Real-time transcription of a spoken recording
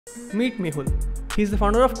Meet Mehul. He's the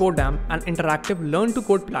founder of Codam, an interactive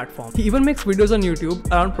learn-to-code platform. He even makes videos on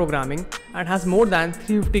YouTube around programming and has more than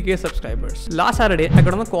 350k subscribers. Last Saturday, I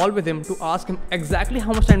got on a call with him to ask him exactly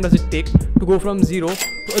how much time does it take to go from zero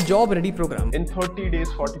to a job-ready program. In 30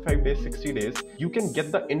 days, 45 days, 60 days, you can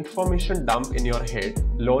get the information dump in your head.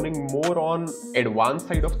 Learning more on advanced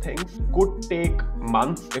side of things could take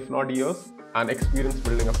months, if not years. And experience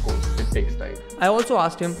building, of course, it takes time. I also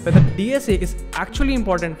asked him whether DSA is actually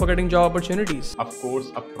important for getting job opportunities. Of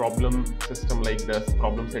course, a problem system like this,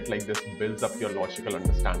 problem set like this builds up your logical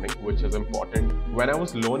understanding, which is important. When I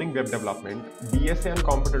was learning web development, DSA and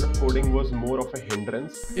competitive coding was more of a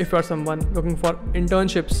hindrance. If you're someone looking for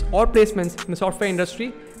internships or placements in the software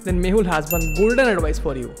industry, then Mehul has one golden advice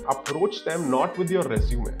for you. Approach them not with your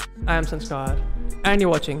resume. I am Sanskar, and you're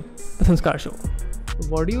watching The Sanskar Show.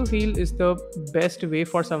 What do you feel is the best way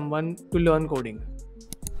for someone to learn coding?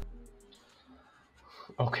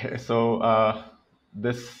 Okay, so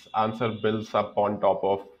this answer builds up on top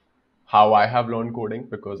of how I have learned coding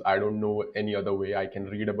because I don't know any other way. I can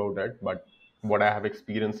read about it, but what I have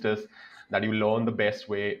experienced is that you learn the best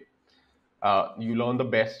way. You learn the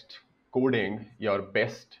best coding. Your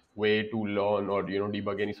best way to learn or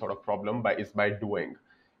debug any sort of problem by doing,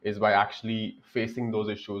 is by actually facing those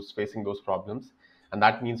issues, facing those problems, and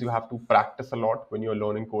that means you have to practice a lot when you're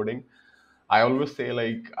learning coding. I always say,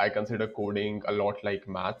 like, I consider coding a lot like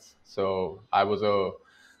maths. So I was a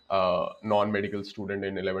non-medical student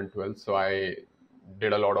in 11th, 12th. So I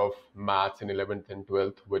did a lot of maths in 11th and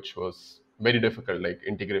 12th, which was very difficult, like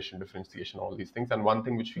integration, differentiation, all these things. And one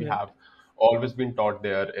thing which we Yeah. have always been taught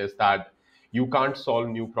there is that you can't solve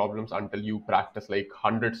new problems until you practice like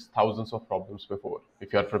hundreds, thousands of problems before.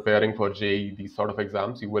 If you're preparing for JEE, these sort of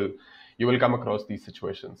exams, you will come across these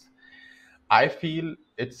situations. I feel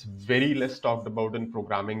it's very less talked about in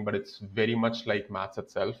programming, but it's very much like maths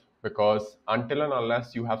itself, because until and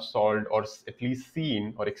unless you have solved or at least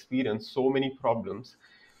seen or experienced so many problems,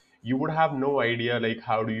 you would have no idea like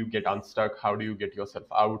how do you get unstuck, how do you get yourself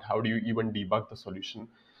out, how do you even debug the solution.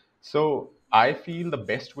 So I feel the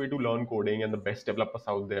best way to learn coding and the best developers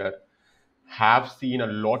out there have seen a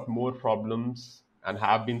lot more problems and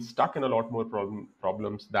have been stuck in a lot more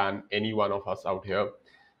problems than any one of us out here.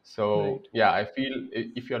 So Right. yeah, I feel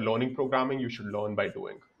if you're learning programming, you should learn by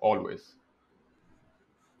doing always.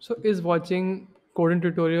 So is watching coding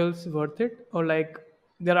tutorials worth it, or like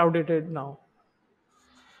they're outdated now?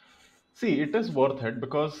 See, it is worth it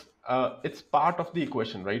because it's part of the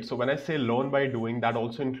equation, right? So when I say learn by doing, that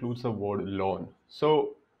also includes the word learn.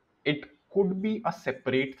 So it could be a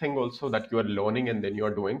separate thing also that you are learning and then you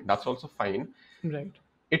are doing. That's also fine. Right.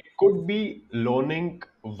 It could be learning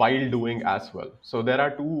while doing as well. So there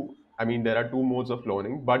are two modes of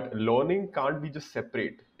learning, but learning can't be just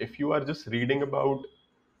separate. If you are just reading about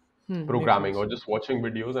Makes programming sense. or just watching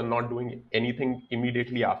videos and not doing anything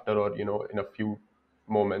immediately after, or in a few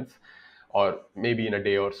moments, or maybe in a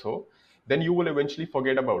day or so, then you will eventually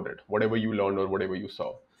forget about it, whatever you learned or whatever you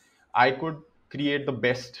saw. I could create the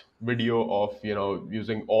best video of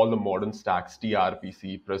using all the modern stacks,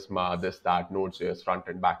 trpc, prisma, this, that, node.js, front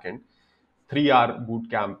end, back end, 3-hour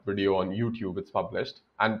bootcamp video on YouTube. It's published,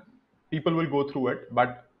 and people will go through it,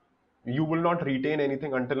 but you will not retain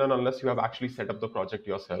anything until and unless you have actually set up the project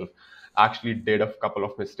yourself, actually did a couple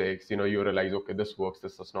of mistakes. You realize, okay, this works,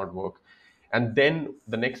 this does not work, and then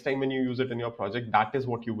the next time when you use it in your project, that is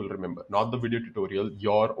what you will remember, not the video tutorial,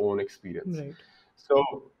 your own experience. Right.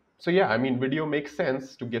 So yeah, I mean, video makes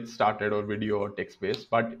sense to get started, or video or text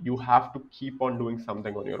based, but you have to keep on doing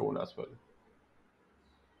something on your own as well.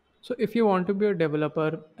 So if you want to be a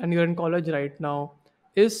developer and you're in college right now,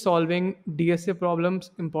 is solving DSA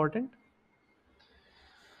problems important?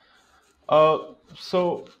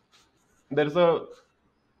 So there's a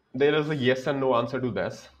there is a yes and no answer to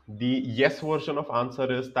this. The yes version of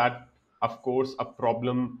answer is that, of course, a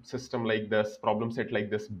problem system like this, problem set like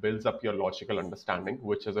this builds up your logical understanding,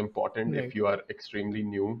 which is important if Right. you are extremely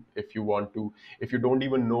new, if you don't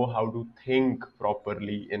even know how to think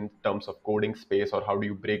properly in terms of coding space, or how do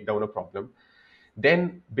you break down a problem,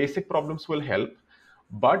 then basic problems will help.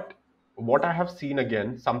 But what I have seen,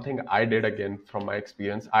 again, something I did again from my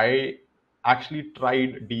experience, I actually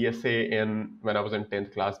tried DSA in when I was in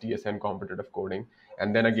 10th class, DSA in competitive coding,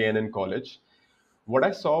 and then again in college. What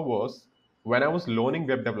I saw was, when I was learning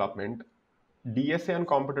web development, DSA and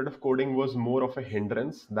competitive coding was more of a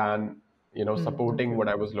hindrance than supporting Okay. what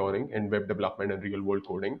I was learning in web development and real world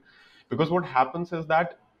coding. Because what happens is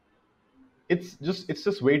that it's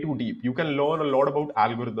just way too deep. You can learn a lot about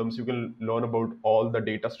algorithms, you can learn about all the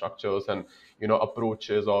data structures and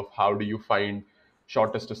approaches of how do you find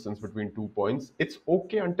shortest distance between 2 points. It's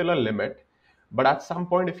okay until a limit, but at some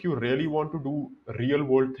point, if you really want to do real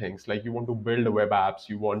world things, like you want to build web apps,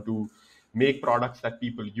 you want to make products that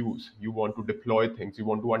people use, you want to deploy things, you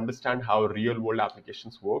want to understand how real world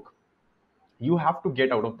applications work, you have to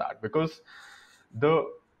get out of that, because the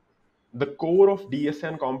the core of DSA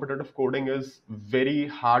and competitive coding is very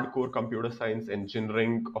hardcore computer science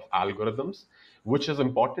engineering of algorithms, which is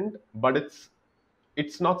important, but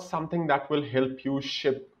it's not something that will help you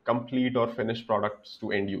ship complete or finished products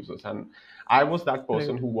to end users. And I was that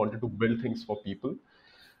person Right. who wanted to build things for people.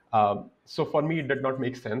 So for me, it did not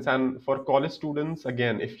make sense. And for college students,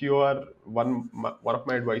 again, if you are one of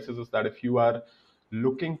my advices is that if you are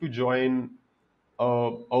looking to join a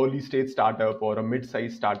early stage startup or a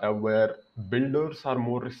mid-sized startup where builders are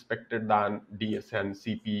more respected than DS and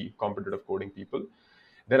CP competitive coding people,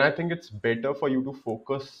 then I think it's better for you to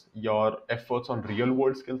focus your efforts on real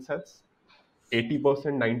world skill sets,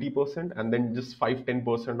 80%, 90%, and then just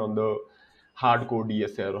 5-10% on the hardcore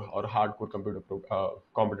DSL or hardcore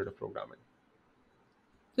competitive programming.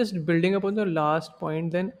 Just building upon the last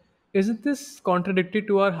point, then isn't this contradictory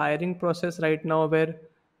to our hiring process right now, where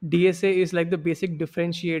DSA is like the basic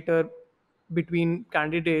differentiator between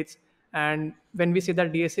candidates, and when we say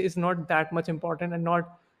that DSA is not that much important and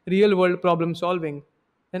not real world problem solving,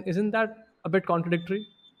 then isn't that a bit contradictory?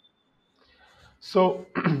 So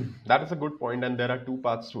that is a good point, and there are two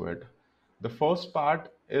parts to it. The first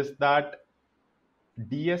part is that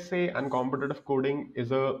DSA and competitive coding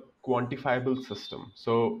is a quantifiable system.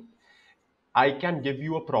 So I can give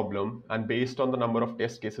you a problem, and based on the number of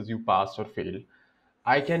test cases you pass or fail,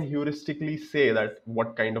 I can heuristically say that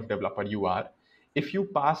what kind of developer you are. If you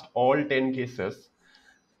passed all 10 cases,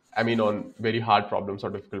 I mean, on very hard problems or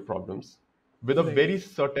difficult problems, with a Right. very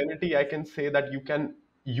certainty, I can say that you can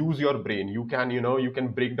use your brain. You can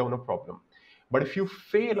break down a problem. But if you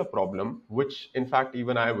fail a problem, which in fact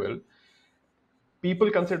even I will,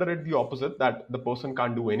 people consider it the opposite, that the person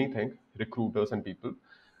can't do anything, recruiters and people.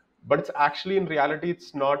 But it's actually, in reality,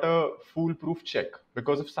 it's not a foolproof check,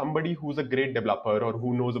 because if somebody who's a great developer or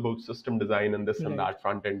who knows about system design and this and Right. that,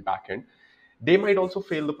 front end, back end, they might also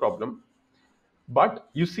fail the problem. But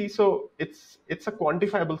you see, so it's a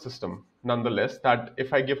quantifiable system nonetheless, that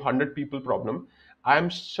if I give 100 people problem,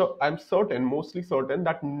 I'm certain, mostly certain,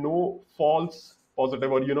 that no false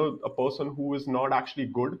positive, or a person who is not actually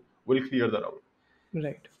good will clear the round.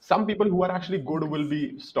 Right. Some people who are actually good Okay. will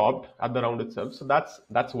be stopped at the round itself. So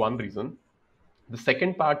that's one reason. The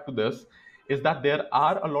second part to this is that there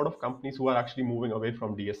are a lot of companies who are actually moving away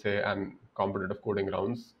from DSA and competitive coding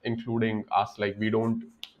rounds, including us. Like we don't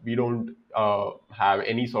have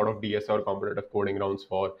any sort of DSA or competitive coding rounds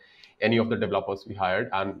for any of the developers we hired,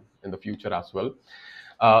 and in the future as well.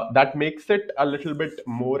 That makes it a little bit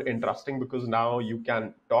more interesting, because now you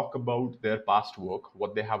can talk about their past work,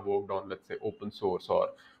 what they have worked on, let's say open source or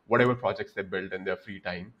whatever projects they built in their free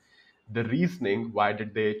time, the reasoning, why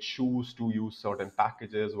did they choose to use certain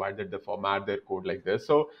packages, why did they format their code like this.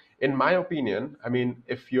 So in my opinion, I mean,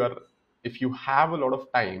 if you have a lot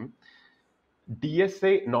of time,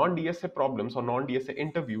 DSA, non-DSA problems or non-DSA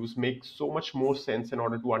interviews make so much more sense in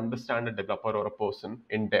order to understand a developer or a person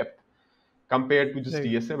in depth, compared to just Right.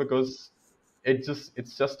 DSA, because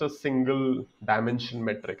it's just a single dimension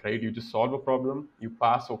metric, right? You just solve a problem, you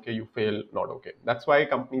pass, okay, you fail, not okay. That's why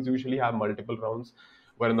companies usually have multiple rounds,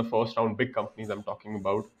 where in the first round, big companies I'm talking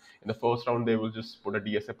about, in the first round they will just put a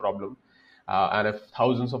DSA problem. And if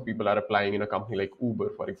thousands of people are applying in a company like Uber,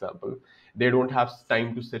 for example, they don't have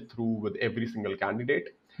time to sit through with every single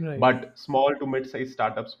candidate. Right. But small to mid-sized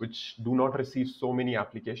startups which do not receive so many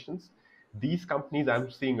applications, these companies, I'm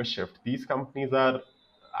seeing a shift. These companies are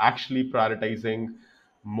actually prioritizing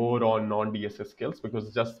more on non-DSS skills,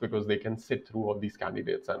 because they can sit through all these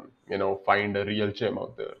candidates and find a real gem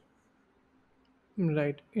out there.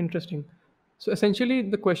 Right. Interesting. So essentially,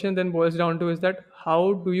 the question then boils down to is that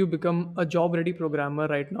how do you become a job ready programmer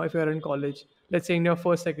right now if you are in college? Let's say in your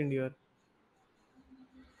first, second year.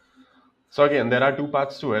 So again, there are two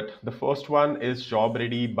parts to it. The first one is job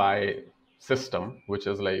ready by system, which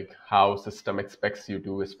is like how system expects you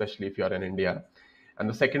to, especially if you're in India. And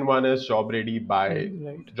the second one is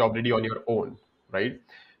Right. job ready on your own, right?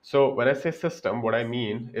 So when I say system, what I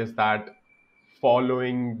mean is that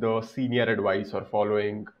following the senior advice or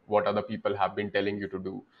following what other people have been telling you to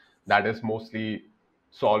do. That is mostly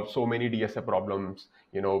solve so many DSA problems,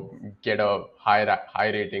 get a high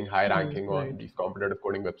rating, high ranking on Right. these competitive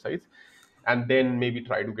coding websites, and then maybe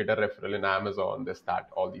try to get a referral in Amazon, this, that,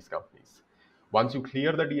 all these companies. Once you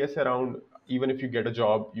clear the DSA round, even if you get a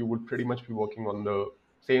job, you would pretty much be working on the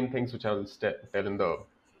same things which I will tell in the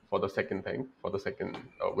for the second thing, for the second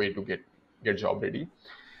way to get job ready.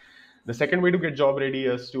 The second way to get job ready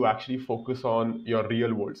is to actually focus on your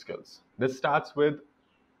real world skills. This starts with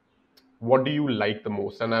what do you like the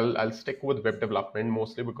most, and I'll stick with web development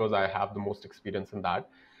mostly because I have the most experience in that.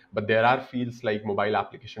 But there are fields like mobile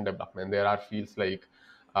application development, there are fields like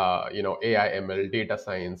AI, ML, data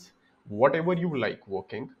science. Whatever you like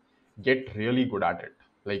working, get really good at it,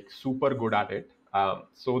 like super good at it,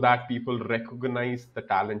 so that people recognize the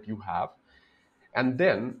talent you have. And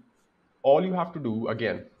then all you have to do,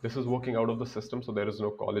 again, this is working out of the system, so there is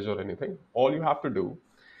no college or anything. All you have to do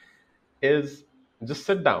is just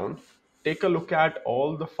sit down, take a look at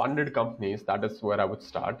all the funded companies. That is where I would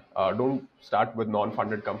start. Don't start with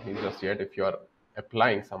non-funded companies just yet if you're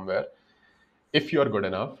applying somewhere. If you're good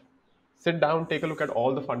enough, sit down, take a look at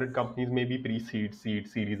all the funded companies, maybe pre-seed, seed,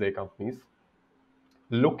 series A companies.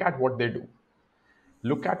 Look at what they do.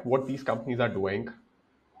 Look at what these companies are doing,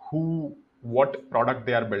 what product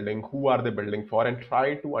they are building, who are they building for, and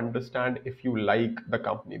try to understand if you like the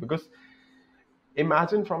company. Because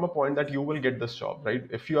imagine from a point that you will get this job, right?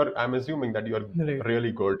 If you're, I'm assuming that you're Right.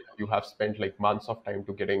 really good, you have spent like months of time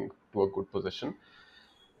to getting to a good position.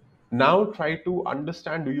 Now try to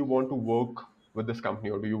understand, do you want to work with this company,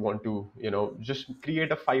 or do you want to, just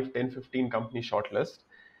create a 5, 10, 15 company shortlist.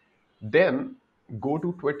 Then go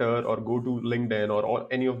to Twitter or go to LinkedIn, or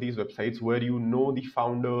any of these websites where the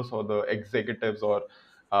founders or the executives or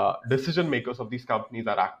decision makers of these companies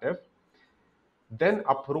are active. Then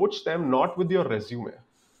approach them not with your resume,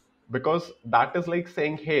 because that is like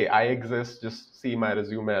saying, hey, I exist, just see my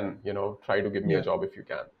resume and try to give me a Yeah. job if you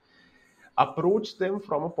can. Approach them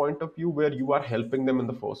from a point of view where you are helping them in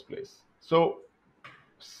the first place. So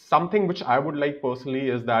something which I would like personally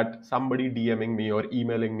is that somebody DMing me or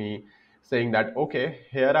emailing me saying that, okay,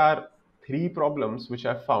 here are 3 problems which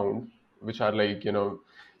I found, which are like,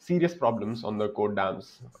 serious problems on the Code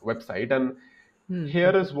Dams website. And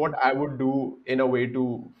here is what I would do in a way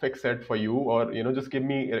to fix it for you, or, just give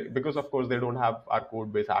me, because of course they don't have our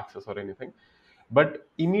code base access or anything. But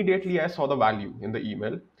immediately I saw the value in the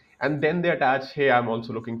email. And then they attach, hey, I'm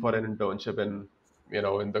also looking for an internship in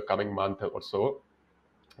the coming month or so.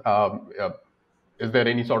 um, uh, is there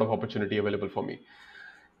any sort of opportunity available for me?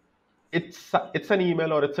 It's an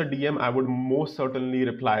email or it's a DM. I would most certainly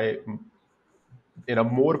reply in a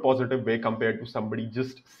more positive way compared to somebody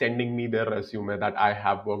just sending me their resume that I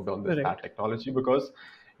have worked on this Right. that technology, because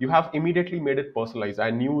you have immediately made it personalized.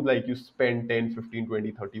 I knew like you spend 10, 15,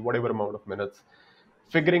 20, 30, whatever amount of minutes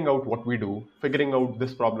figuring out what we do, figuring out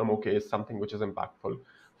this problem, okay, is something which is impactful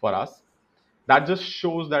for us. That just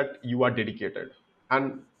shows that you are dedicated.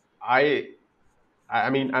 And I I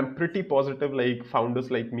mean, I'm pretty positive like founders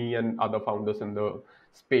like me and other founders in the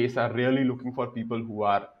space are really looking for people who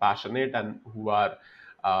are passionate and who are,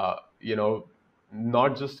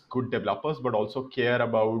 not just good developers, but also care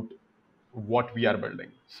about what we are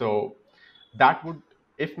building. So that would,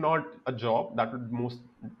 if not a job, that would most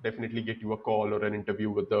definitely get you a call or an interview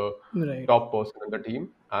with the Right. top person in the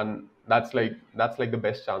team. And that's like the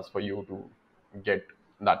best chance for you to get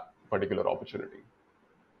that particular opportunity.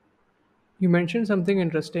 You mentioned something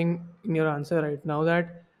interesting in your answer right now,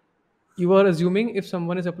 that you are assuming if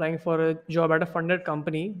someone is applying for a job at a funded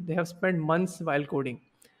company, they have spent months while coding.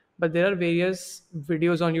 But there are various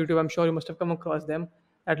videos on YouTube, I'm sure you must have come across them,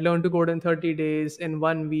 that learn to code in 30 days, in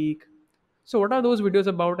 1 week. So, what are those videos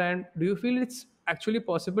about, and do you feel it's actually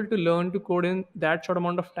possible to learn to code in that short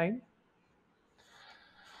amount of time?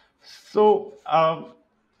 So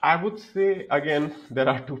I would say again, there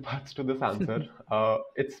are two parts to this answer.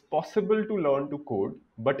 It's possible to learn to code,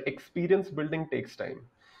 but experience building takes time.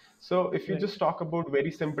 So if you Right. just talk about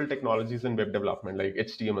very simple technologies in web development like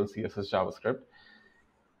HTML, CSS, JavaScript,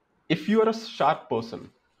 if you are a sharp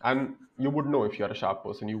person, and you would know if you are a sharp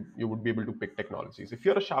person, you would be able to pick technologies. If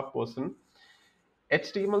you're a sharp person,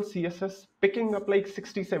 HTML, CSS, picking up like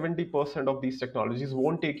 60, 70% of these technologies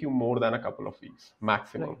won't take you more than a couple of weeks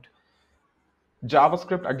maximum. Right.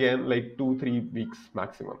 JavaScript again, like 2, 3 weeks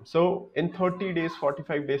maximum. So in 30 days,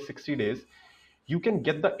 45 days, 60 days, you can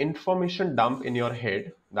get the information dump in your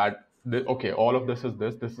head that okay, all of this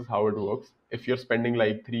is how it works. If you're spending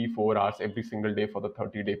like 3, 4 hours every single day for the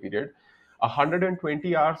 30-day period,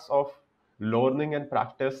 120 hours of learning and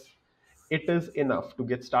practice, it is enough to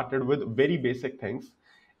get started with very basic things.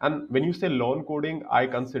 And when you say learn coding, I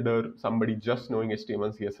consider somebody just knowing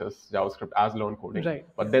HTML, CSS, JavaScript as learn coding. Right.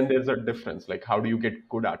 But Yeah. then there's a difference. Like, how do you get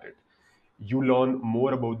good at it? You learn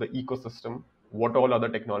more about the ecosystem, what all other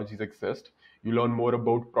technologies exist. You learn more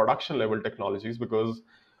about production level technologies, because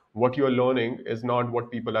what you're learning is not what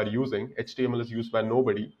people are using. HTML is used by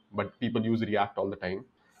nobody, but people use React all the time.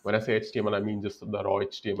 When I say HTML, I mean just the raw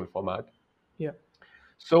HTML format. Yeah.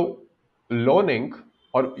 So learning,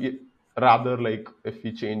 or rather, like if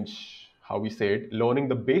we change how we say it, learning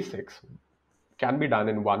the basics can be done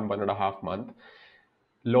in 1.5 month.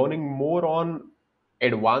 Learning more on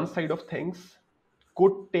advanced side of things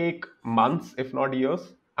could take months if not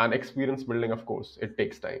years, and experience building, of course, it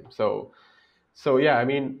takes time. So yeah, I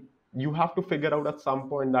mean, you have to figure out at some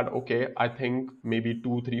point that okay, I think maybe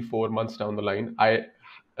 2, 3, 4 months down the line, I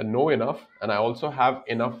know enough, and I also have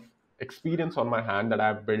enough experience on my hand that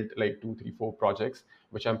I've built like 2, 3, 4 projects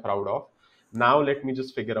which I'm proud of. Now let me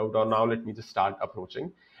just figure out, or now let me just start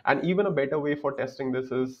approaching. And even a better way for testing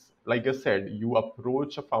this is, like I said, you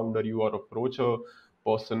approach a founder, you or approach a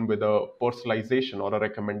person with a personalization or a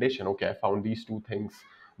recommendation. Okay, I found these two things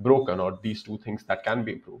broken, or these two things that can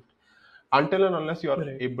be improved. Until and unless you're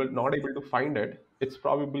Right. able not able to find it, it's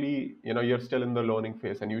probably, you're still in the learning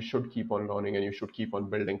phase, and you should keep on learning, and you should keep on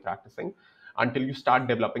building, practicing, until you start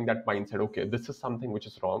developing that mindset. Okay, this is something which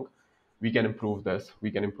is wrong, we can improve this,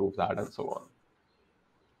 we can improve that, and so on.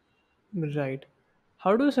 Right.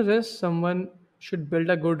 How do you suggest someone should build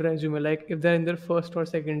a good resume? Like if they're in their first or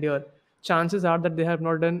second year, chances are that they have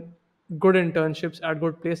not done good internships at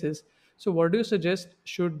good places. So what do you suggest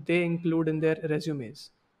should they include in their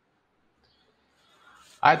resumes?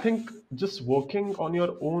 I think just working on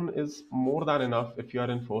your own is more than enough if you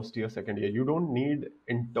are in first year, second year. You don't need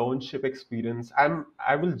internship experience.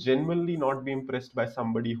 I will genuinely not be impressed by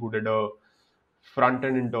somebody who did a front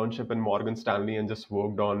end internship in Morgan Stanley and just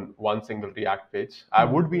worked on one single React page. I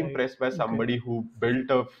would be Right. impressed by Okay. somebody who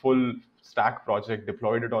built a full stack project,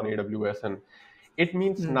 deployed it on AWS, and it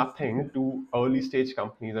means Okay. nothing to early stage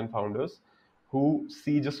companies and founders who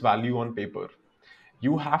see just value on paper.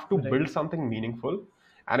 You have to Right. build something meaningful.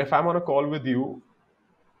 And if I'm on a call with you,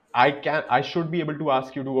 I should be able to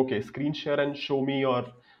ask you to, okay, screen share and show me your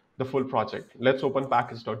the full project. Let's open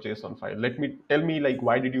package.json file. Let me tell me, like,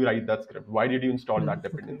 why did you write that script? Why did you install that Okay.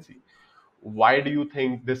 dependency? Why do you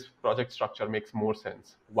think this project structure makes more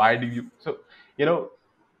sense? Why do you so you know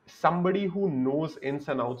somebody who knows ins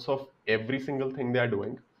and outs of every single thing they are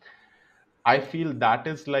doing, I feel that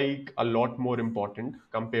is like a lot more important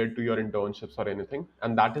compared to your internships or anything.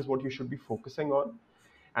 And that is what you should be focusing on.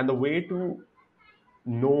 And the way to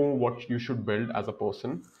know what you should build as a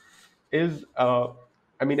person is,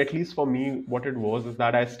 I mean, at least for me, what it was is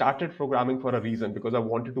that I started programming for a reason, because I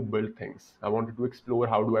wanted to build things. I wanted to explore,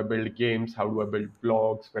 how do I build games, how do I build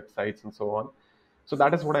blogs, websites, and so on. So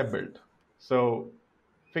that is what I built. So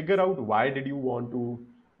figure out, why did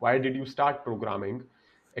you start programming,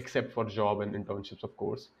 except for job and internships, of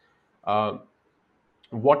course. Uh,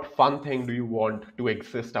 what fun thing do you want to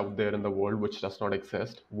exist out there in the world which does not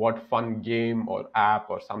exist? What fun game or app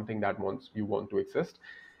or something that you want to exist?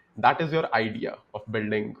 That is your idea of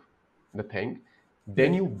building the thing.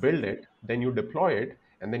 Then Right. you build it, then you deploy it,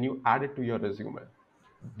 and then you add it to your resume.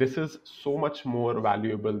 This is so much more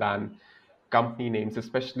valuable than company names,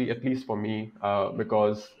 especially, at least for me,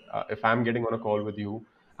 because if I'm getting on a call with you,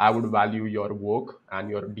 I would value your work and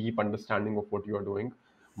your deep understanding of what you are doing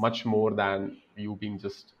much more than you being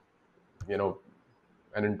just, you know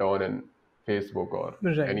an intern in Facebook or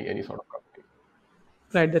Right. any sort of company.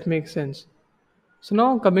 Right. That makes sense. So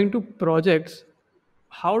now coming to projects,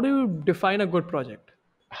 how do you define a good project?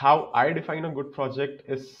 How I define a good project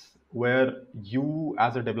is where you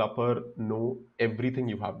as a developer know everything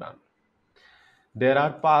you have done. There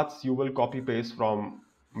are paths you will copy paste from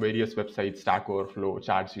various websites, Stack Overflow,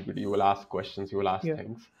 ChatGPT. You will ask questions, you will ask Yeah.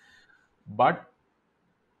 things. But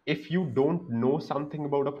if you don't know something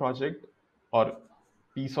about a project or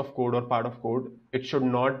piece of code or part of code, it should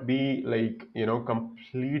not be like,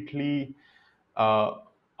 completely uh,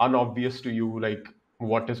 unobvious to you, like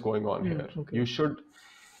what is going on here. Okay. You should,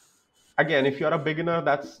 again, if you're a beginner,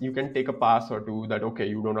 that's, you can take a pass or two, that okay,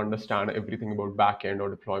 you don't understand everything about backend or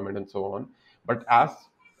deployment and so on. But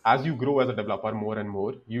as you grow as a developer more and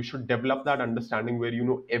more, you should develop that understanding where you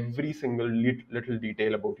know every single little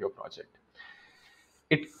detail about your project.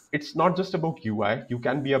 It's not just about UI. You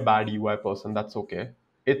can be a bad UI person, that's okay.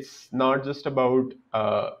 It's not just about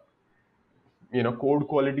code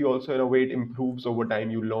quality. Also, in a way, it improves over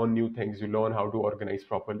time. You learn new things, you learn how to organize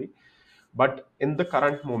properly. But in the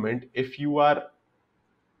current moment, if you are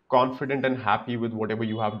confident and happy with whatever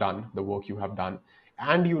you have done, the work you have done,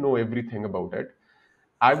 and you know everything about it,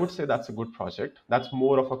 I would say that's a good project. That's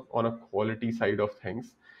more of on a quality side of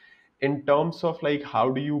things. In terms of like, how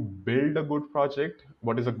do you build a good project,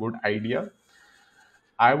 what is a good idea,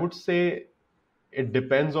 I would say it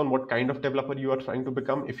depends on what kind of developer you are trying to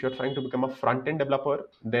become. If you're trying to become a front end developer,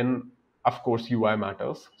 then Of course, UI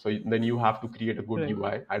matters. So then you have to create a good Right.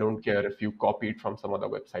 UI. I don't care if you copy it from some other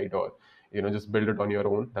website or just build it on your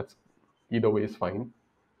own. That's either way is fine.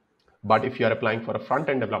 But if you are applying for a front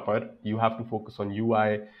end developer, you have to focus on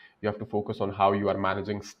UI. You have to focus on how you are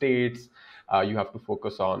managing states. You have to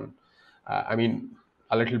focus on, I mean,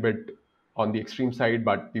 a little bit on the extreme side,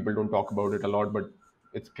 but people don't talk about it a lot. But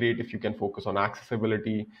it's great if you can focus on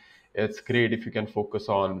accessibility. It's great if you can focus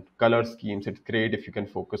on color schemes. It's great if you can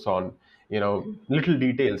focus on, little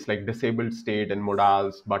details like disabled state and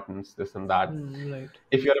modals, buttons, this and that. Right.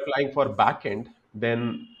 If you're applying for backend,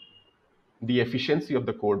 then the efficiency of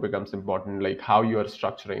the code becomes important, like how you are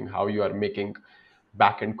structuring, how you are making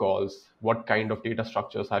backend calls, what kind of data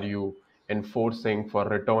structures are you enforcing for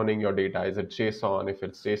returning your data. Is it JSON? If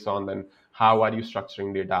it's JSON, then how are you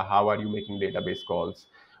structuring data? How are you making database calls?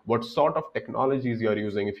 What sort of technologies you're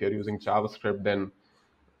using? If you're using JavaScript, then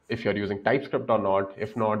if you're using TypeScript or not.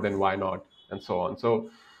 If not, then why not? And so on.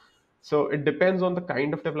 So it depends on the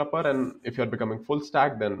kind of developer, and if you're becoming full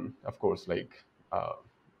stack, then of course, like uh,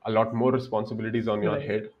 a lot more responsibilities on your Right.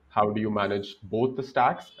 head. How do you manage both the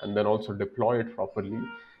stacks and then also deploy it properly,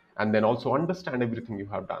 and then also understand everything you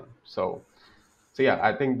have done? So yeah,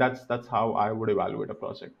 I think that's how I would evaluate a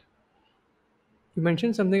project. You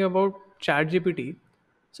mentioned something about ChatGPT.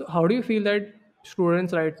 So, how do you feel that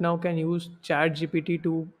students right now can use ChatGPT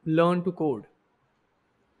to learn to code?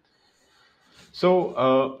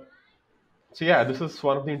 So so yeah, this is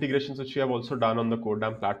one of the integrations which we have also done on the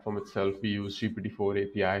CodeDam platform itself. We use GPT-4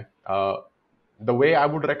 API. The way I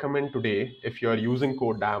would recommend today, if you're using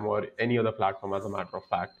CodeDam or any other platform, as a matter of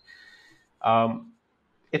fact, um,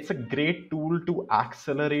 it's a great tool to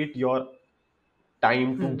accelerate your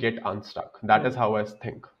time to get unstuck. That is Right. how I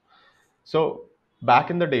think. So back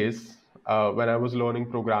in the days, when I was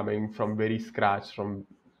learning programming from very scratch, from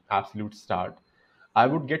absolute start, I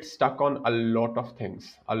would get stuck on a lot of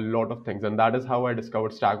things, and that is how I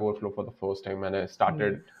discovered Stack Overflow for the first time. And I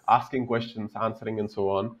started Right. asking questions, answering, and so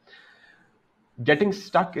on. Getting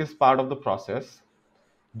stuck is part of the process.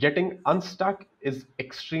 Getting unstuck is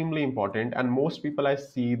extremely important, and most people I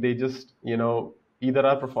see, they just either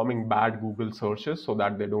are performing bad Google searches so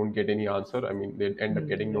that they don't get any answer. I mean, they end up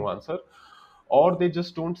getting no Right. answer, or they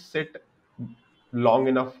just don't sit long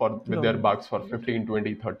enough for with Long their enough. bugs for Right. 15,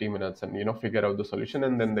 20, 30 minutes and figure out the solution,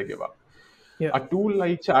 and then they give up. Yeah. A tool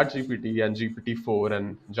like ChatGPT and GPT-4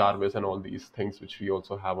 and Jarvis and all these things, which we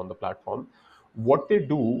also have on the platform, what they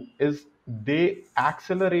do is they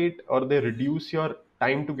accelerate or they reduce your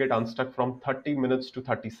time to get unstuck from 30 minutes to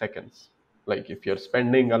 30 seconds. Like if you're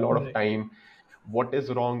spending a lot of Right. time, what is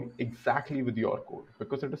wrong exactly with your code?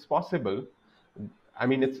 Because it is possible. I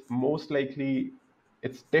mean, it's most likely,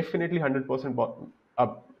 it's definitely 100%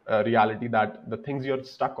 a reality that the things you're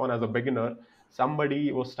stuck on as a beginner,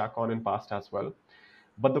 somebody was stuck on in past as well.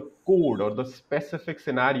 But the code or the specific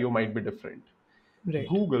scenario might be different. Right.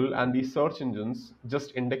 Google and the search engines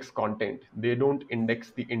just index content. They don't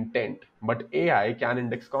index the intent. But AI can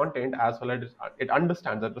index content as well as it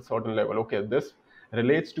understands at a certain level. Okay, this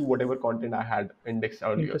relates to whatever content I had indexed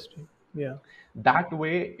earlier. Interesting. Yeah. That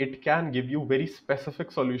way it can give you very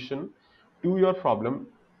specific solution to your problem,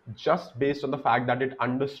 just based on the fact that it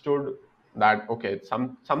understood that okay,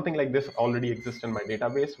 something like this already exists in my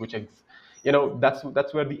database,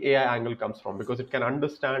 that's where the AI angle comes from, because it can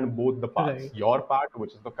understand both the parts, Right. your part,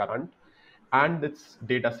 which is the current, and its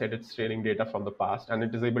data set, it's training data from the past, and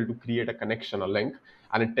it is able to create a connection, a link,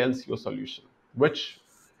 and it tells you a solution, which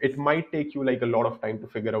it might take you like a lot of time to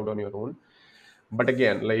figure out on your own. But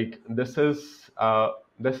again, like this is a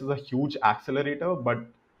huge accelerator. But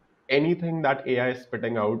anything that AI is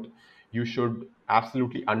spitting out, you should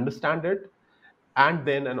absolutely understand it, and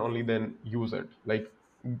then and only then use it. Like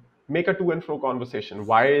make a to and fro conversation.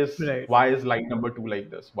 Right. Why is line number 2 like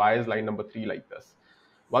this? Why is line number 3 like this?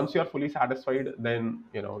 Once you are fully satisfied, then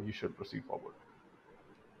you should proceed forward.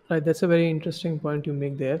 Right. That's a very interesting point you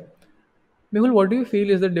make there. Mehul, what do you feel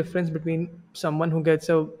is the difference between someone who gets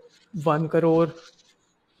a 1 crore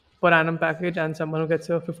per annum package and someone who gets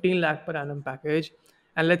a 15 lakh per annum package?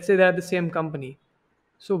 And let's say they're the same company.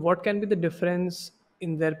 So, what can be the difference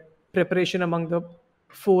in their preparation among the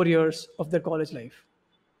 4 years of their college life?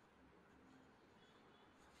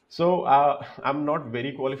 So I'm not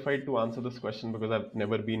very qualified to answer this question because I've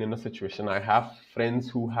never been in a situation. I have friends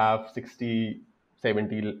who have 60,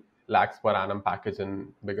 70 lakhs per annum package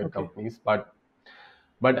in bigger Okay. companies. But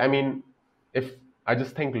I mean, if I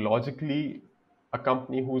just think logically, a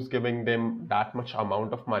company who's giving them that much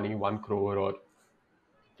amount of money, 1 crore or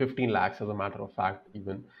 15 lakhs, as a matter of fact,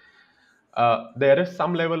 even there is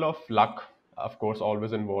some level of luck, of course,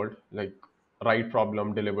 always involved. Like right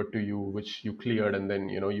problem delivered to you, which you cleared, and then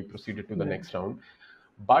you proceeded to the Right. next round.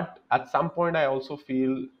 But at some point, I also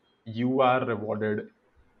feel you are rewarded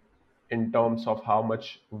in terms of how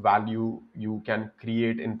much value you can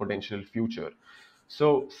create in potential future.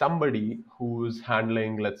 So somebody who's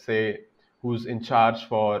handling, let's say, who's in charge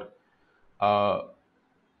for uh,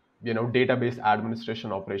 database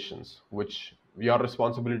administration operations, which your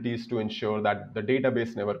responsibility is to ensure that the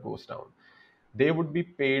database never goes down, they would be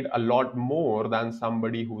paid a lot more than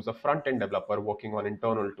somebody who's a front end developer working on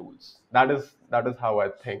internal tools. That is how I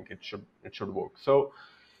think it should work. So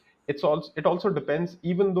it also depends.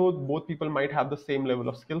 Even though both people might have the same level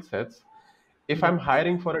of skill sets, if I'm Right.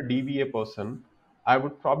 hiring for a DBA person, I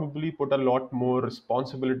would probably put a lot more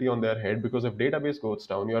responsibility on their head, because if database goes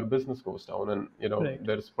down, your business goes down, and Right.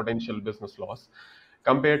 there's potential business loss,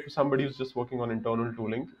 compared to somebody who's just working on internal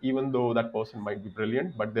tooling. Even though that person might be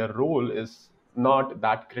brilliant, but their role is not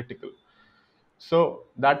that critical. So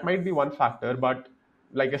that might be one factor. But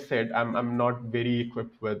like I said, I'm not very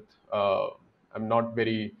equipped with I'm not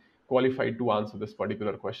very qualified to answer this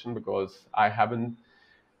particular question, because I haven't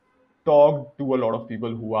talked to a lot of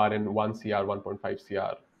people who are in 1 CR, 1.5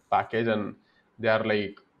 CR package, and they are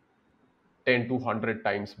like 10 to 100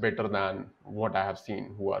 times better than what I have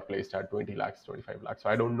seen who are placed at 20 lakhs, 25 lakhs. So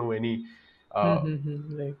I don't know any uh,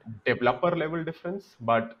 Mm-hmm. Right. developer level difference,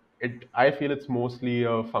 but I feel it's mostly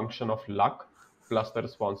a function of luck plus the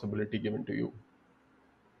responsibility given to you.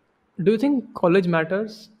 Do you think college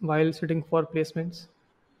matters while sitting for placements?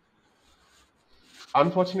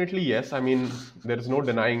 Unfortunately, yes. I mean, there is no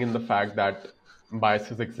denying in the fact that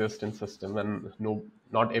biases exist in system, and no,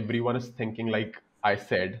 not everyone is thinking like I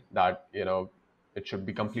said, that it should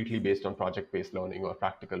be completely based on project-based learning or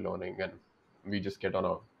practical learning, and we just get on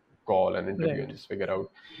a call and interview and Right. just figure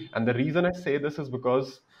out. And the reason I say this is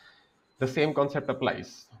because the same concept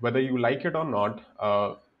applies whether you like it or not.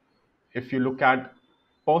 If you look at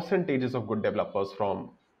percentages of good developers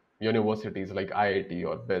from universities like IIT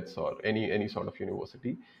or BITS or any sort of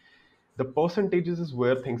university, the percentages is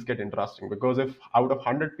where things get interesting. Because if out of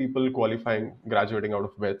 100 people qualifying, graduating out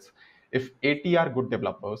of BITS, if 80 are good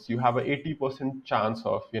developers, you have a 80% chance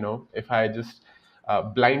of, if I just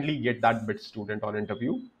blindly get that BITS student on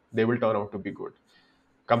interview, they will turn out to be good,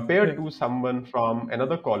 compared Right. to someone from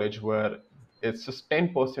another college where it's just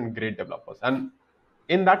 10% great developers. And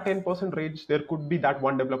in that 10% range, there could be that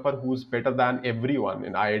one developer who's better than everyone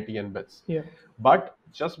in IIT and BITS. Yeah. But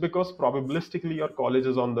just because probabilistically your college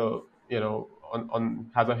is on the,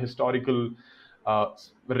 on has a historical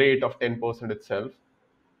rate of 10% itself,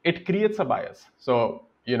 it creates a bias. So,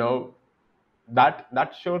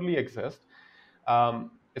 that surely exists.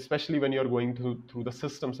 Especially when you're going through the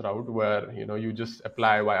systems route, where you just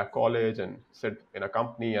apply via college and sit in a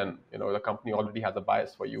company, and the company already has a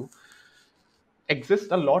bias for you. Exists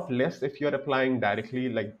a lot less if you're applying directly,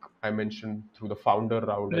 like I mentioned, through the founder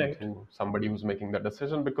route and Right. through somebody who's making the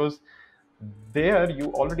decision, because there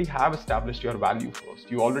you already have established your value first.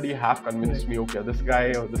 You already have convinced Right. me, okay, this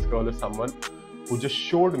guy or this girl is someone who just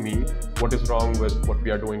showed me what is wrong with what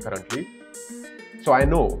we are doing currently. So I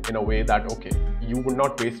know in a way that, okay, you would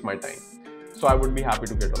not waste my time, so I would be happy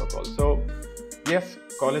to get on a call. So yes,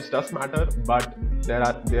 college does matter, but there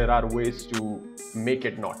are ways to make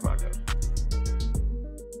it not matter.